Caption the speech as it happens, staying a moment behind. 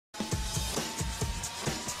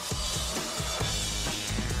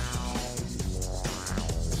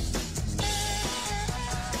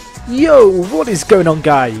Yo, what is going on,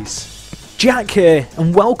 guys? Jack here,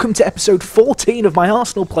 and welcome to episode 14 of my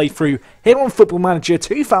Arsenal playthrough here on Football Manager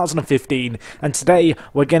 2015. And today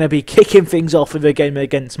we're going to be kicking things off with a game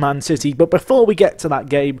against Man City. But before we get to that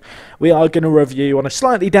game, we are going to review, on a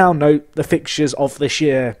slightly down note, the fixtures of this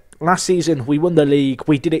year. Last season, we won the league,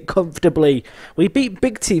 we did it comfortably, we beat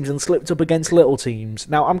big teams and slipped up against little teams.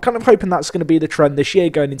 Now, I'm kind of hoping that's going to be the trend this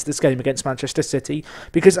year going into this game against Manchester City,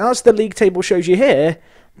 because as the league table shows you here,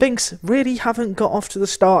 things really haven't got off to the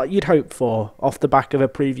start you'd hope for off the back of a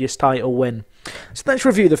previous title win. So let's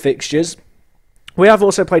review the fixtures. We have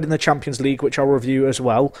also played in the Champions League, which I'll review as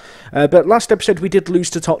well. But last episode we did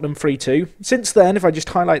lose to Tottenham 3-2. Since then, if I just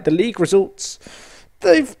highlight the league results,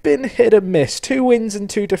 they've been hit and miss. 2 wins and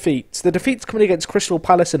 2 defeats. The defeats coming against Crystal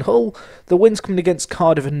Palace and Hull. The wins coming against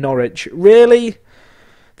Cardiff and Norwich. Really,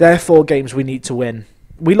 they're 4 games we need to win.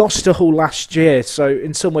 We lost to Hull last year, so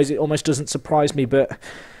in some ways it almost doesn't surprise me, but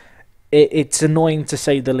it's annoying to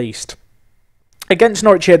say the least. Against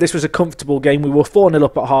Norwich here, this was a comfortable game. We were 4-0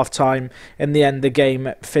 up at half-time. In the end, the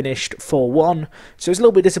game finished 4-1. So it's a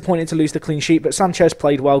little bit disappointing to lose the clean sheet, but Sanchez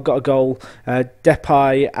played well, got a goal.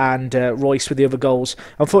 Depay and Royce with the other goals.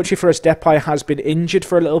 Unfortunately for us, Depay has been injured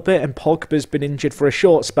for a little bit, and Pogba's been injured for a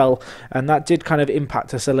short spell, and that did kind of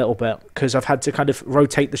impact us a little bit, because I've had to kind of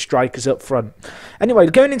rotate the strikers up front. Anyway,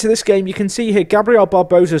 going into this game, you can see here, Gabriel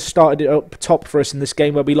Barbosa started it up top for us in this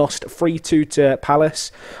game, where we lost 3-2 to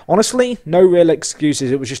Palace. Honestly, no real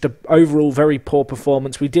excuses. It was just an overall very poor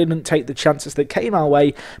performance. We didn't take the chances that came our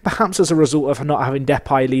way, perhaps as a result of not having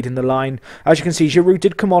Depay leading the line. As you can see, Giroud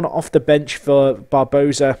did come on off the bench for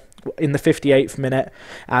Barbosa in the 58th minute,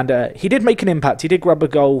 and he did make an impact. He did grab a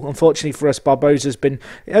goal. Unfortunately for us, Barbosa's been,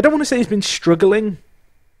 I don't want to say he's been struggling,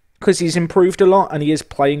 because he's improved a lot and he is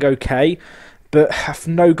playing okay, but have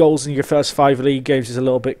no goals in your first 5 league games is a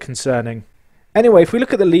little bit concerning. Anyway, if we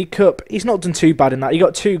look at the League Cup, he's not done too bad in that. He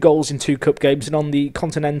got 2 goals in 2 cup games, and on the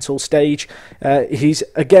continental stage, he's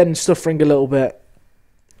again suffering a little bit,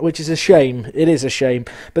 which is a shame. It is a shame.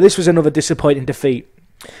 But this was another disappointing defeat.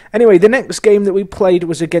 Anyway, the next game that we played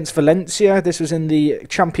was against Valencia. This was in the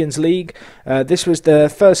Champions League. This was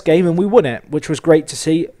the first game and we won it, which was great to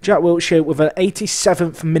see. Jack Wilshere with an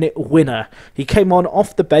 87th minute winner. He came on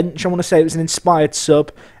off the bench. I want to say it was an inspired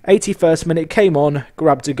sub. 81st minute, came on,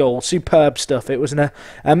 grabbed a goal. Superb stuff. It was an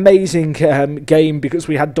amazing game because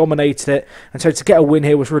we had dominated it. And so to get a win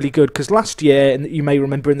here was really good, because last year, and you may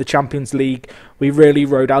remember in the Champions League, we really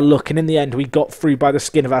rode our luck, and in the end we got through by the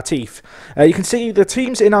skin of our teeth. You can see the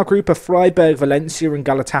teams in our group are Freiburg, Valencia and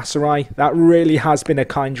Galatasaray. That really has been a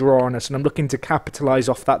kind draw on us, and I'm looking to capitalise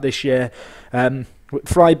off that this year.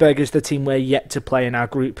 Freiburg is the team we're yet to play in our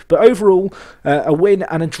group. But overall, a win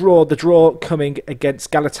and a draw. The draw coming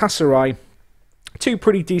against Galatasaray. 2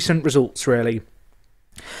 pretty decent results, really.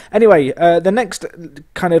 Anyway, the next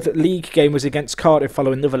kind of league game was against Cardiff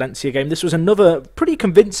following the Valencia game. This was another pretty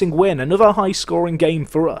convincing win, another high-scoring game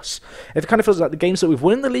for us. It kind of feels like the games that we've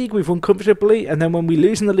won in the league, we've won comfortably, and then when we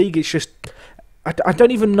lose in the league, it's just, I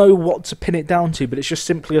don't even know what to pin it down to, but it's just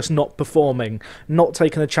simply us not performing, not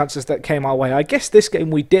taking the chances that came our way. I guess this game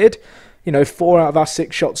we did. You know, 4 out of our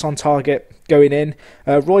 6 shots on target going in.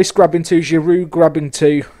 Royce grabbing 2, Giroud grabbing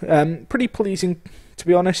 2. Pretty pleasing, to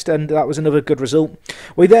be honest, and that was another good result.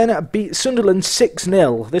 We then beat Sunderland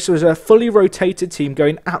 6-0. This was a fully rotated team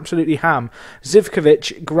going absolutely ham.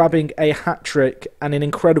 Zivkovic grabbing a hat-trick, and an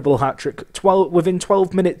incredible hat-trick. Within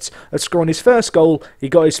 12 minutes of scoring his first goal, he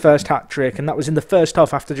got his first hat-trick, and that was in the first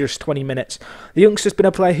half after just 20 minutes. The youngster's been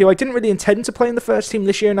a player who I didn't really intend to play in the first team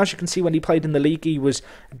this year, and as you can see when he played in the league, he was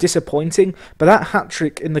disappointing. But that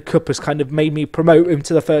hat-trick in the Cup has kind of made me promote him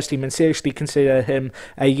to the first team and seriously consider him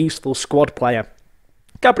a useful squad player.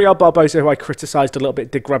 Gabriel Barbosa, who I criticised a little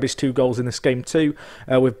bit, did grab his 2 goals in this game too,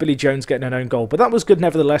 with Billy Jones getting an own goal. But that was good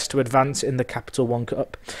nevertheless to advance in the Capital One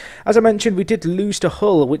Cup. As I mentioned, we did lose to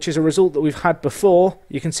Hull, which is a result that we've had before.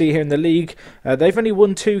 You can see here in the league, they've only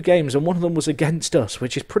won 2 games, and one of them was against us,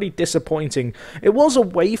 which is pretty disappointing. It was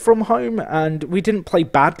away from home, and we didn't play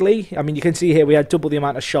badly. I mean, you can see here we had double the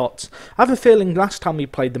amount of shots. I have a feeling last time we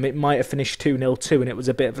played them, it might have finished 2-0 too, and it was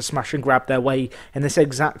a bit of a smash and grab their way in this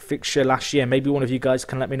exact fixture last year. Maybe one of you guys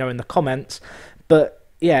can let me know in the comments, but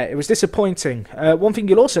yeah, it was disappointing. One thing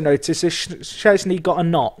you'll also notice is Chesney got a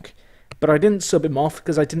knock, but I didn't sub him off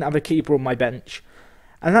because I didn't have a keeper on my bench,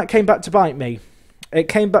 and that came back to bite me. It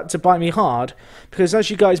came back to bite me hard because, as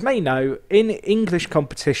you guys may know, in English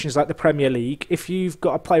competitions like the Premier League, if you've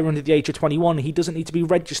got a player under the age of 21, he doesn't need to be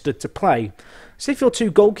registered to play. So if your 2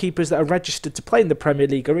 goalkeepers that are registered to play in the Premier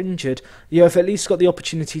League are injured, you have at least got the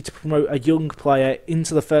opportunity to promote a young player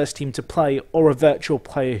into the first team to play, or a virtual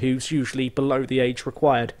player who's usually below the age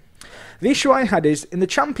required. The issue I had is, in the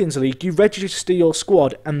Champions League, you register your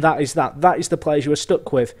squad, and that is that. That is the players you are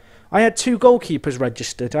stuck with. I had 2 goalkeepers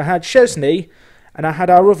registered. I had Szczesny, and I had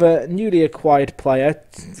our other newly acquired player,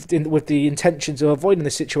 with the intentions of avoiding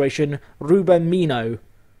this situation, Ruben Mino.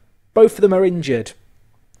 Both of them are injured.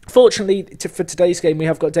 Fortunately, for today's game, we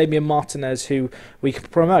have got Damian Martinez, who we can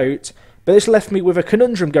promote, but this left me with a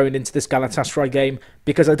conundrum going into this Galatasaray game,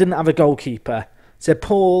 because I didn't have a goalkeeper. So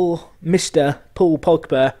Mr. Paul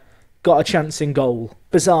Pogba got a chance in goal.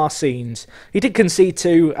 Bizarre scenes. He did concede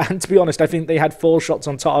 2, and to be honest, I think they had 4 shots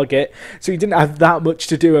on target, so he didn't have that much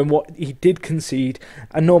to do, and what he did concede,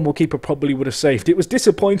 a normal keeper probably would have saved. It was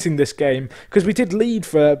disappointing, this game, because we did lead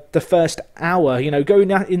for the first hour. You know,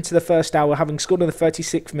 going into the first hour, having scored in the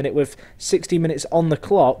 36th minute with 60 minutes on the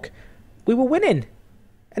clock, we were winning.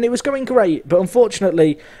 And it was going great, but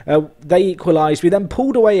unfortunately, they equalised. We then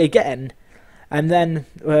pulled away again, and then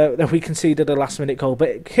we conceded a last-minute goal.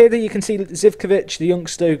 But here you can see Zivkovic, the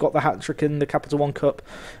youngster who got the hat-trick in the Capital One Cup,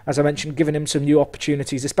 as I mentioned, giving him some new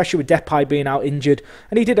opportunities, especially with Depay being out injured.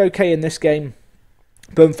 And he did okay in this game.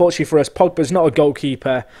 But unfortunately for us, Pogba's not a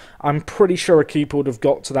goalkeeper. I'm pretty sure a keeper would have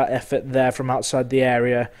got to that effort there from outside the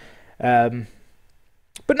area. But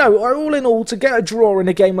no, all in all, to get a draw in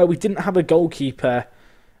a game where we didn't have a goalkeeper,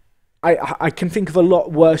 I can think of a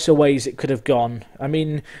lot worse ways it could have gone. I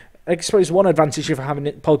mean, I suppose one advantage of having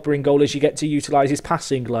Pogba in goal is you get to utilise his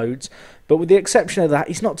passing loads, but with the exception of that,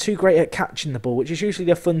 he's not too great at catching the ball, which is usually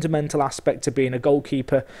a fundamental aspect of being a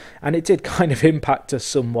goalkeeper, and it did kind of impact us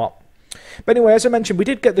somewhat. But anyway, as I mentioned, we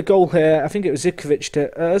did get the goal here. I think it was Zivkovic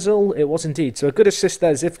to Ozil. It was indeed. So a good assist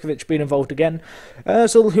there, Zivkovic being involved again.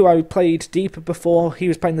 Ozil, who I played deeper before, he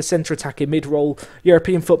was playing the centre attack in mid-role.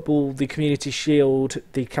 European football, the Community Shield,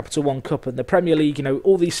 the Capital One Cup and the Premier League, you know,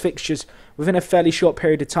 all these fixtures within a fairly short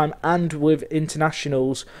period of time, and with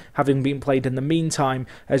internationals having been played in the meantime,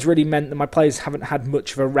 has really meant that my players haven't had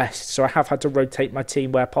much of a rest, so I have had to rotate my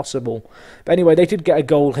team where possible. But anyway, they did get a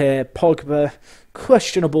goal here. Pogba,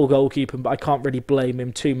 questionable goalkeeper, but I can't really blame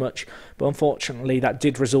him too much. But unfortunately, that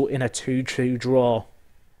did result in a 2-2 draw.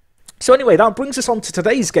 So anyway, that brings us on to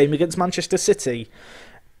today's game against Manchester City.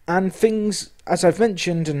 And things, as I've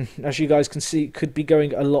mentioned, and as you guys can see, could be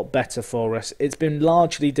going a lot better for us. It's been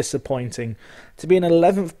largely disappointing. To be in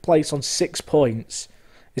 11th place on 6 points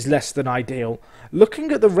is less than ideal.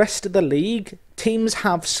 Looking at the rest of the league, teams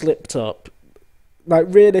have slipped up. Like,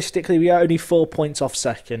 realistically, we are only 4 points off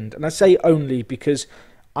second. And I say only because,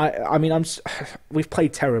 we've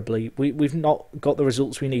played terribly. We've not got the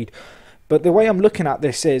results we need. But the way I'm looking at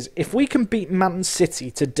this is, if we can beat Man City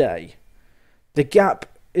today, the gap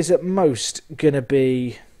is at most going to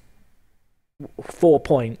be 4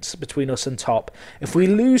 points between us and top. If we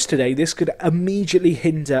lose today, this could immediately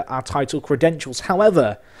hinder our title credentials.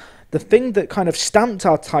 However, the thing that kind of stamped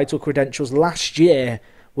our title credentials last year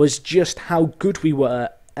was just how good we were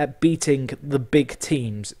at beating the big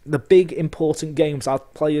teams. The big, important games our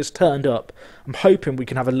players turned up. I'm hoping we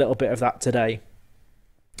can have a little bit of that today.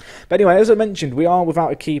 But anyway, as I mentioned, we are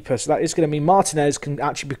without a keeper, so that is going to mean Martinez can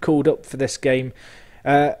actually be called up for this game.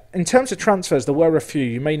 In terms of transfers, there were a few.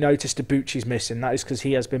 You may notice Debuchy's missing. That is because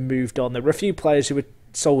he has been moved on. There were a few players who were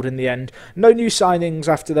sold in the end. No new signings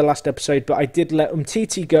after the last episode, but I did let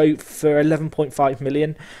Umtiti go for 11.5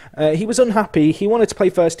 million. He was unhappy. He wanted to play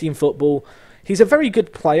first team football. He's a very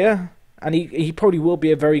good player, and he probably will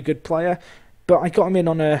be a very good player. But I got him in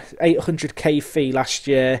on a 800k fee last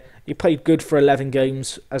year. He played good for 11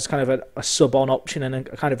 games as kind of a sub-on option and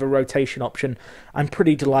a kind of a rotation option. I'm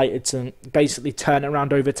pretty delighted to basically turn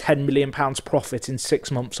around over £10 million profit in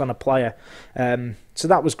 6 months on a player. So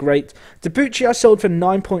that was great. Debuchy I sold for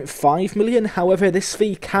 9.5 million. However, this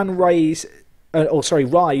fee can rise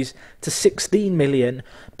to 16 million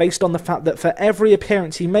based on the fact that for every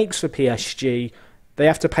appearance he makes for PSG, they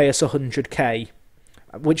have to pay us 100k,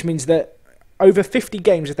 which means that over 50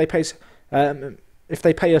 games, if they pay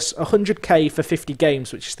us 100k for 50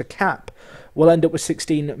 games, which is the cap, we'll end up with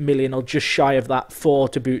 16 million or just shy of that for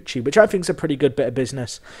Debuchy, which I think is a pretty good bit of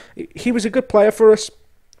business. He was a good player for us.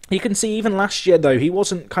 You can see even last year, though, he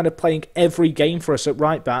wasn't kind of playing every game for us at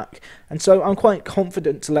right back, and so I'm quite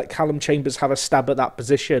confident to let Callum Chambers have a stab at that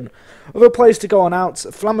position. Other players to go on out,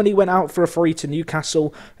 Flamini went out for a free to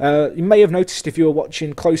Newcastle. You may have noticed if you were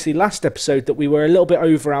watching closely last episode that we were a little bit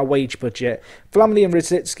over our wage budget. Flamini and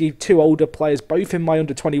Rosicky, 2 older players, both in my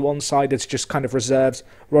under-21 side as just kind of reserves,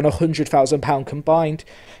 were on £100,000 combined.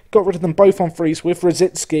 got rid of them both on frees with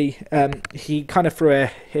Rosicky. He kind of threw a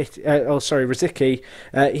hit. Rosicky.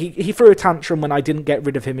 He threw a tantrum when I didn't get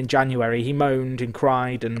rid of him in January. He moaned and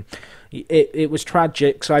cried, and it was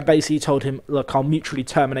tragic. So I basically told him, look, I'll mutually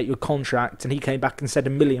terminate your contract. And he came back and said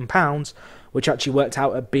 £1 million, which actually worked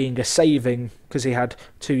out at being a saving because he had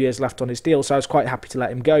 2 years left on his deal. So I was quite happy to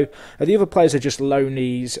let him go. The other players are just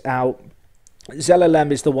loanies out.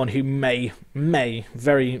 Zelalem is the one who may,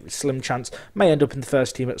 very slim chance, may end up in the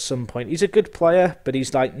first team at some point. He's a good player, but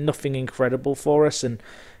he's like nothing incredible for us, and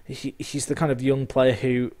he's the kind of young player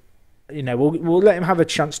who, you know, we'll let him have a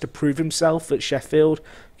chance to prove himself at Sheffield,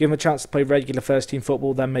 give him a chance to play regular first team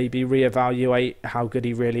football, then maybe reevaluate how good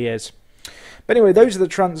he really is. But anyway, those are the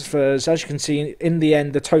transfers. As you can see, in the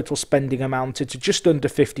end, the total spending amounted to just under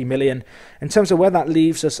 50 million. In terms of where that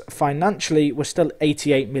leaves us financially, we're still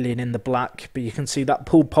 88 million in the black. But you can see that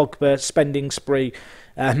Paul Pogba spending spree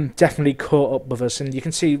definitely caught up with us. And you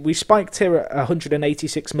can see we spiked here at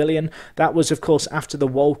 186 million. That was, of course, after the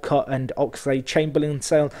Walcott and Oxlade-Chamberlain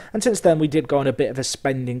sale. And since then, we did go on a bit of a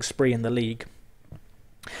spending spree in the league.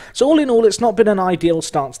 So all in all, it's not been an ideal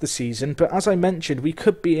start to the season, but as I mentioned, we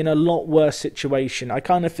could be in a lot worse situation. I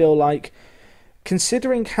kind of feel like,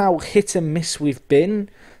 considering how hit and miss we've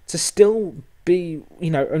been, to still be,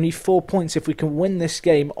 you know, only 4 points if we can win this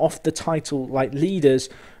game off the title like leaders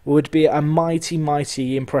would be a mighty,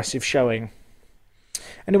 mighty impressive showing.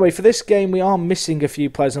 Anyway, for this game, we are missing a few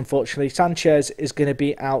players, unfortunately. Sanchez is going to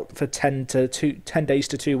be out for 10 days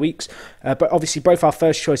to 2 weeks. But obviously, both our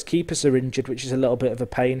first-choice keepers are injured, which is a little bit of a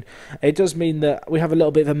pain. It does mean that we have a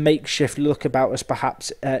little bit of a makeshift look about us,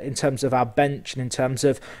 perhaps, in terms of our bench and in terms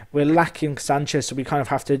of we're lacking Sanchez, so we kind of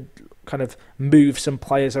have to move some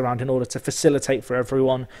players around in order to facilitate for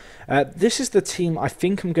everyone. This is the team I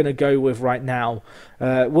think I'm going to go with right now.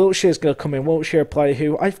 Wilshire's going to come in. Wilshere, a player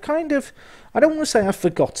who I don't want to say I've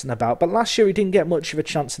forgotten about, but last year he didn't get much of a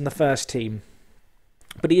chance in the first team.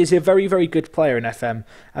 But he is a very, very good player in FM.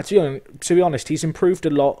 And to be honest, he's improved a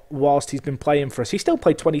lot whilst he's been playing for us. He still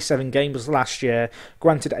played 27 games last year.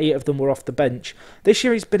 Granted, 8 of them were off the bench. This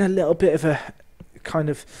year he's been a little bit of a kind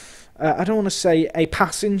of... I don't want to say a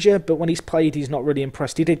passenger, but when he's played, he's not really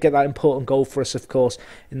impressed. He did get that important goal for us, of course,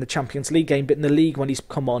 in the Champions League game, but in the league, when he's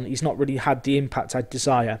come on, he's not really had the impact I'd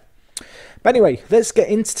desire. But anyway, let's get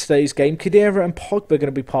into today's game. Khedira and Pogba are going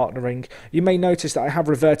to be partnering. You may notice that I have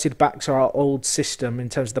reverted back to our old system in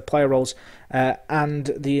terms of the player roles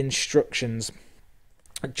and the instructions,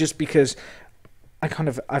 just because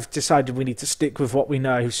I've decided we need to stick with what we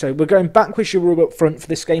know. So we're going back with Giroud up front for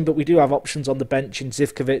this game, but we do have options on the bench in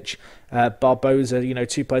Zivkovic, Barbosa, you know,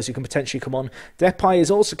 2 players who can potentially come on. Depay is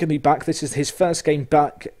also going to be back. This is his first game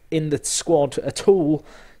back in the squad at all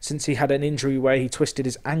since he had an injury where he twisted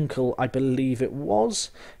his ankle, I believe it was.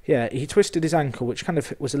 Yeah, he twisted his ankle, which kind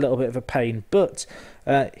of was a little bit of a pain. But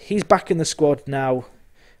he's back in the squad now.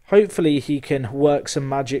 Hopefully he can work some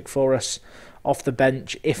magic for us off the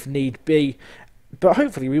bench if need be. But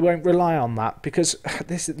hopefully we won't rely on that, because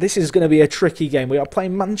this is going to be a tricky game. We are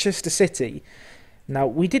playing Manchester City. Now,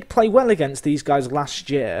 we did play well against these guys last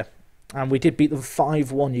year, and we did beat them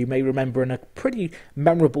 5-1, you may remember, in a pretty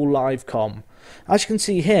memorable live com. As you can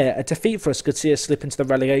see here, a defeat for us could see us slip into the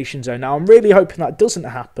relegation zone. Now, I'm really hoping that doesn't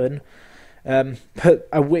happen, but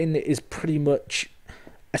a win is pretty much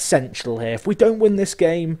essential here. If we don't win this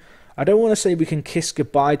game, I don't want to say we can kiss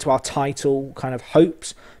goodbye to our title kind of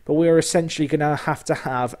hopes, but we are essentially going to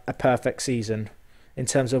have a perfect season in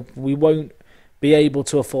terms of we won't be able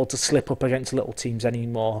to afford to slip up against little teams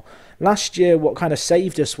anymore. Last year, what kind of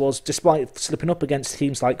saved us was, despite slipping up against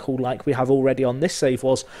teams like Hull, like we have already on this save,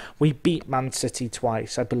 was we beat Man City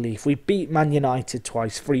twice, I believe. We beat Man United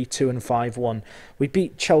twice, 3-2 and 5-1. We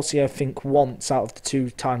beat Chelsea, I think, once out of the 2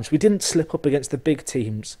 times. We didn't slip up against the big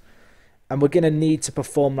teams. And we're going to need to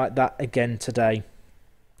perform like that again today.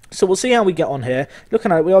 So we'll see how we get on here.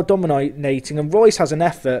 Looking at it, we are dominating, and Royce has an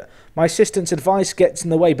effort. My assistant's advice gets in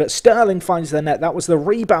the way, but Sterling finds the net. That was the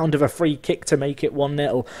rebound of a free kick to make it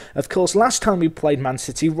 1-0. Of course, last time we played Man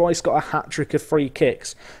City, Royce got a hat-trick of free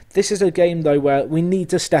kicks. This is a game, though, where we need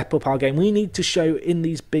to step up our game. We need to show in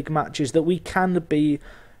these big matches that we can be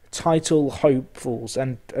title hopefuls,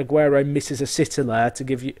 and Aguero misses a sitter there to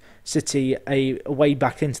give City a way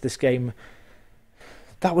back into this game.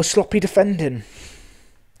 That was sloppy defending.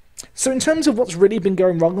 So in terms of what's really been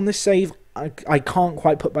going wrong on this save, I can't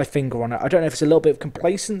quite put my finger on it. I don't know if it's a little bit of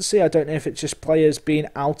complacency. I don't know if it's just players being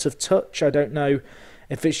out of touch. I don't know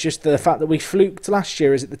if it's just the fact that we fluked last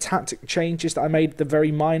year. Is it the tactic changes that I made, the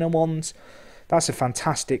very minor ones? That's a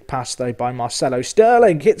fantastic pass, though, by Marcelo.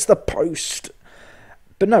 Sterling hits the post.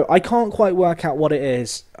 But no, I can't quite work out what it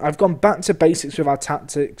is. I've gone back to basics with our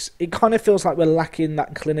tactics. It kind of feels like we're lacking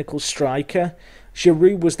that clinical striker.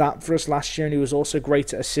 Giroud was that for us last year, and he was also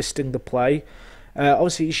great at assisting the play.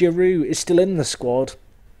 Obviously, Giroud is still in the squad,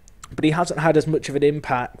 but he hasn't had as much of an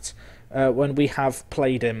impact when we have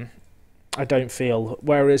played him, I don't feel.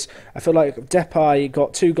 Whereas I feel like Depay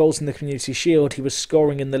got 2 goals in the Community Shield. He was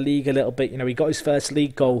scoring in the league a little bit. You know, he got his first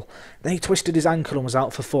league goal. Then he twisted his ankle and was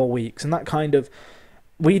out for 4 weeks. And that kind of...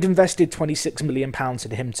 We'd invested £26 million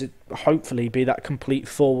in him to hopefully be that complete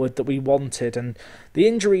forward that we wanted. And the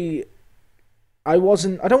injury, I don't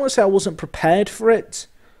want to say I wasn't prepared for it,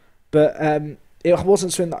 but it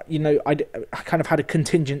wasn't something that, you know, I kind of had a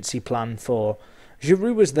contingency plan for.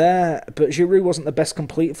 Giroud was there, but Giroud wasn't the best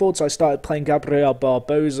complete forward, so I started playing Gabriel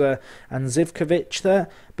Barbosa and Zivkovic there,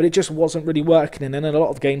 but it just wasn't really working, and in a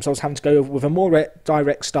lot of games I was having to go with a more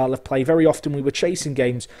direct style of play. Very often we were chasing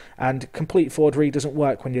games, and complete forward really doesn't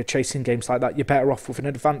work when you're chasing games like that. You're better off with an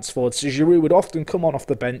advanced forward, so Giroud would often come on off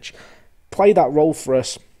the bench, play that role for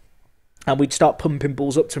us, and we'd start pumping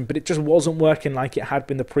balls up to him, but it just wasn't working like it had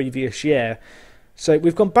been the previous year. So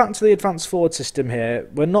we've gone back to the advanced forward system here.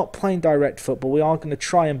 We're not playing direct football. We are going to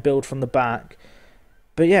try and build from the back.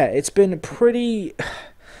 But yeah, it's been pretty...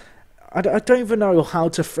 I don't even know how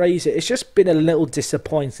to phrase it. It's just been a little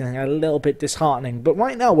disappointing, a little bit disheartening. But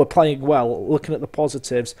right now we're playing well, looking at the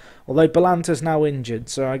positives. Although Belanta's now injured,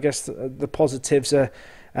 so I guess the positives are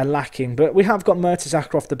lacking. But we have got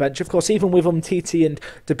Mertesacker off the bench. Of course, even with Umtiti and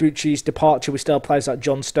Debuchy's departure, we still have players like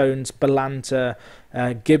John Stones, Belanta,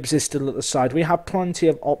 Gibbs is still at the side. We have plenty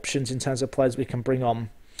of options in terms of players we can bring on.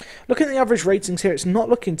 Looking at the average ratings here, it's not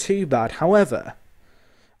looking too bad. However,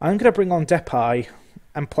 I'm going to bring on Depay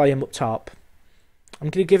and play him up top. I'm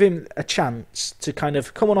going to give him a chance to kind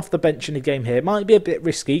of come on off the bench in a game here. It might be a bit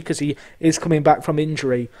risky because he is coming back from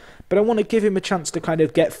injury, but I want to give him a chance to kind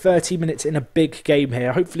of get 30 minutes in a big game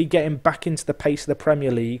here, hopefully get him back into the pace of the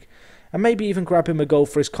Premier League, and maybe even grab him a goal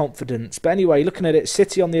for his confidence. But anyway, looking at it,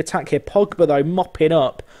 City on the attack here. Pogba, though, mopping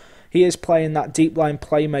up. He is playing that deep line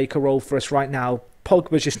playmaker role for us right now.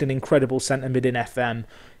 Pogba's just an incredible centre mid in FM.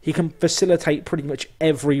 He can facilitate pretty much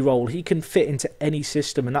every role. He can fit into any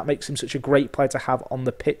system, and that makes him such a great player to have on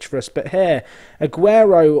the pitch for us. But here,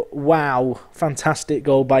 Aguero, wow, fantastic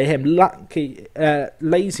goal by him.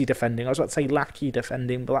 Lazy defending. I was about to say lackey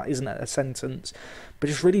defending, but that isn't a sentence. But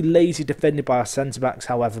just really lazy defended by our centre-backs,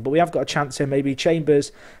 however. But we have got a chance here. Maybe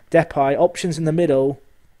Chambers, Depay, options in the middle.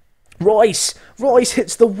 Royce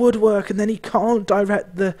hits the woodwork, and then he can't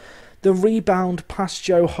direct the rebound past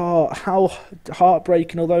Joe Hart. How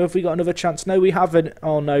heartbreaking. Although, have we got another chance? No, we haven't.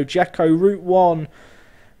 Oh no, Dzeko, route one.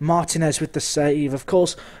 Martinez with the save. Of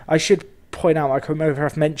course, I should point out, I can't remember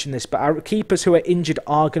if I've mentioned this, but our keepers who are injured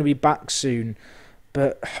are going to be back soon.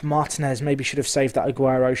 But Martinez maybe should have saved that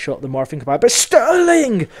Aguero shot the more I think about it. But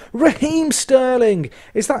Sterling! Raheem Sterling!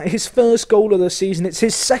 Is that his first goal of the season? It's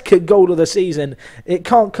his second goal of the season. It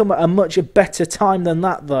can't come at a much better time than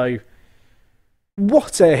that, though.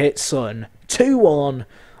 What a hit, son. 2-1.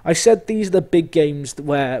 I said these are the big games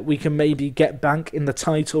where we can maybe get back in the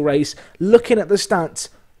title race. Looking at the stats,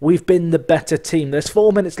 we've been the better team. There's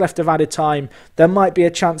 4 minutes left of added time. There might be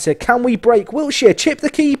a chance here. Can we break? Wilshere, chip the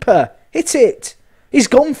keeper. Hit it. He's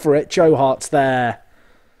gone for it. Joe Hart's there.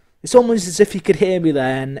 It's almost as if he could hear me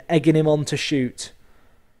there and egging him on to shoot.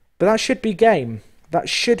 But that should be game. That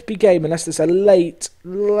should be game unless there's a late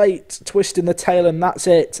twist in the tail and that's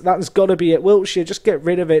it. That's got to be it. Wilshere, just get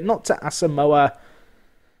rid of it. Not to Asamoah.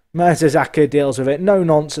 Mertesacker deals with it. No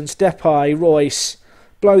nonsense. Depay, Royce.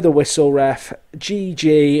 Blow the whistle, ref.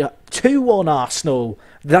 GG. 2-1 Arsenal.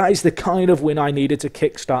 That is the kind of win I needed to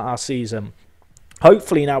kickstart our season.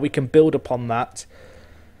 Hopefully now we can build upon that.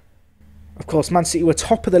 Of course, Man City were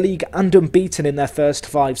top of the league and unbeaten in their first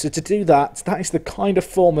 5. So to do that, that is the kind of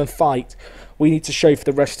form and fight we need to show for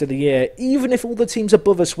the rest of the year. Even if all the teams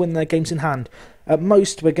above us win their games in hand, at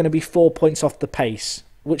most we're going to be 4 points off the pace.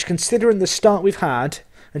 Which, considering the start we've had,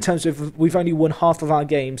 in terms of we've only won half of our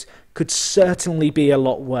games, could certainly be a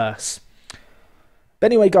lot worse.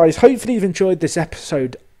 But anyway, guys, hopefully you've enjoyed this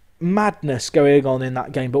episode. Madness going on in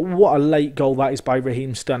that game, but what a late goal that is by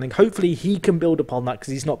Raheem Sterling. Hopefully he can build upon that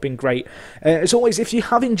because he's not been great. As always, if you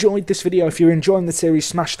have enjoyed this video, if you're enjoying the series,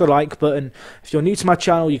 smash the like button. If you're new to my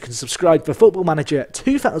channel, you can subscribe for Football Manager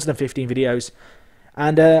 2015 videos.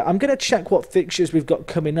 And I'm going to check what fixtures we've got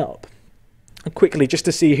coming up quickly just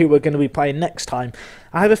to see who we're going to be playing next time.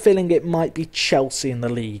 I have a feeling it might be Chelsea in the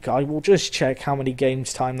league. I will just check how many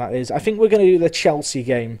games time that is. I think we're going to do the Chelsea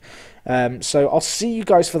game. So I'll see you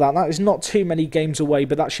guys for that. That is not too many games away,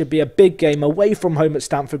 but that should be a big game away from home at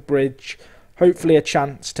Stamford Bridge. hopefully a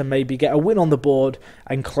chance to maybe get a win on the board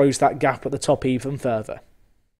and close that gap at the top even further.